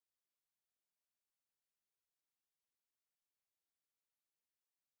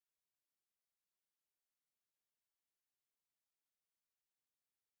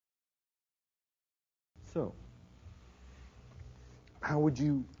So, how would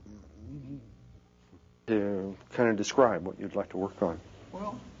you kind of describe what you'd like to work on?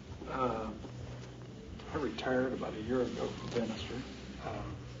 Well, I retired about a year ago from dentistry.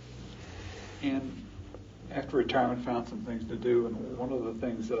 And after retirement, found some things to do. And one of the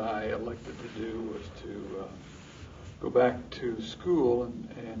things that I elected to do was to go back to school.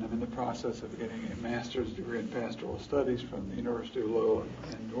 And I'm in the process of getting a master's degree in pastoral studies from the University of Louisville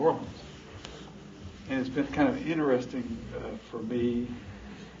in New Orleans. And it's been kind of interesting for me,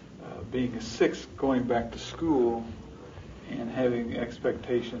 being a sixth, going back to school and having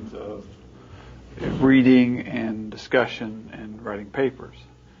expectations of reading and discussion and writing papers.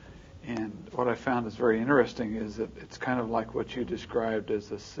 And what I found is very interesting is that it's kind of like what you described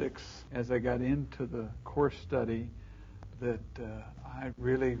as a sixth. As I got into the course study, that I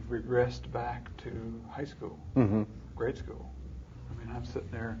really regressed back to high school, grade school. I mean, I'm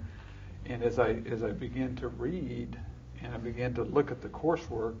sitting there, and as I begin to read and I begin to look at the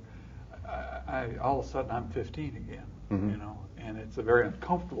coursework, I all of a sudden I'm 15 again, you know, and it's a very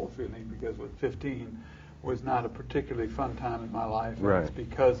uncomfortable feeling because with 15 was not a particularly fun time in my life. Right. And it's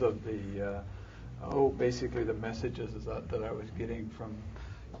because of the basically the messages that I was getting from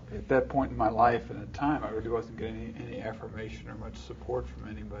at that point in my life and at the time. I really wasn't getting any affirmation or much support from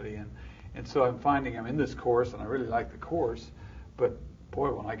anybody, and so I'm finding I'm in this course and I really like the course, but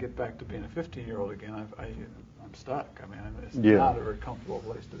boy, when I get back to being a 15-year-old again, I'm stuck. I mean, it's not a very comfortable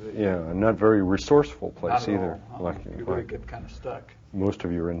place to be. Yeah, and not very resourceful place either. You really get kind of stuck. Most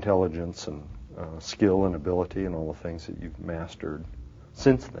of your intelligence and skill and ability and all the things that you've mastered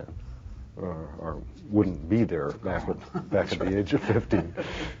since then wouldn't be there back at the age of 15.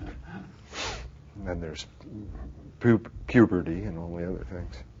 And there's puberty and all the other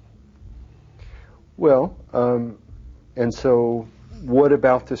things. Well, and so what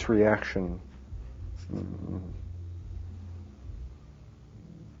about this reaction?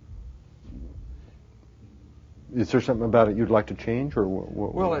 Is there something about it you'd like to change, or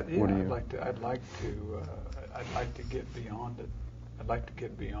what? Well, what do you? I'd like to get beyond it. I'd like to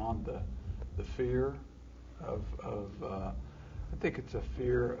get beyond the fear of I think it's a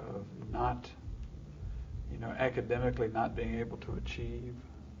fear of not, academically not being able to achieve,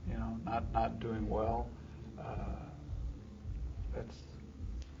 not doing well. That's.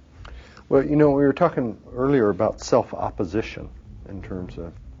 Well, we were talking earlier about self-opposition in terms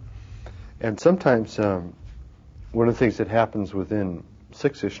of, and sometimes one of the things that happens within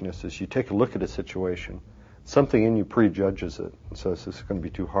sixishness is you take a look at a situation, something in you prejudges it and says, this is going to be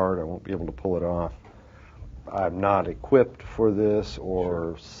too hard, I won't be able to pull it off, I'm not equipped for this,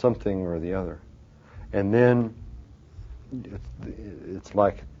 or something or the other. And then it's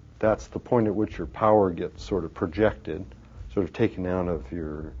like that's the point at which your power gets sort of projected, sort of taken out of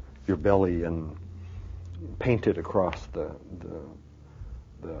your belly and painted across the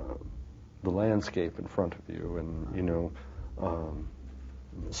landscape in front of you, and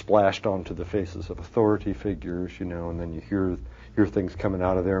splashed onto the faces of authority figures, and then you hear things coming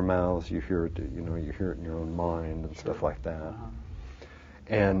out of their mouths. You hear it, you hear it in your own mind and stuff like that.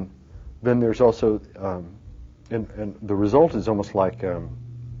 And then there's also, and the result is almost like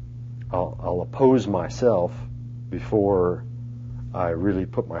I'll oppose myself before I really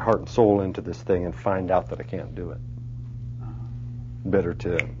put my heart and soul into this thing and find out that I can't do it. Better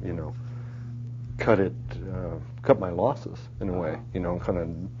to, cut my losses in a way, kind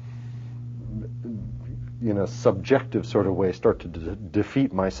of, subjective sort of way, start to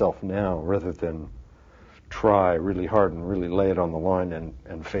defeat myself now rather than try really hard and really lay it on the line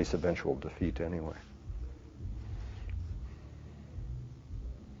and face eventual defeat anyway.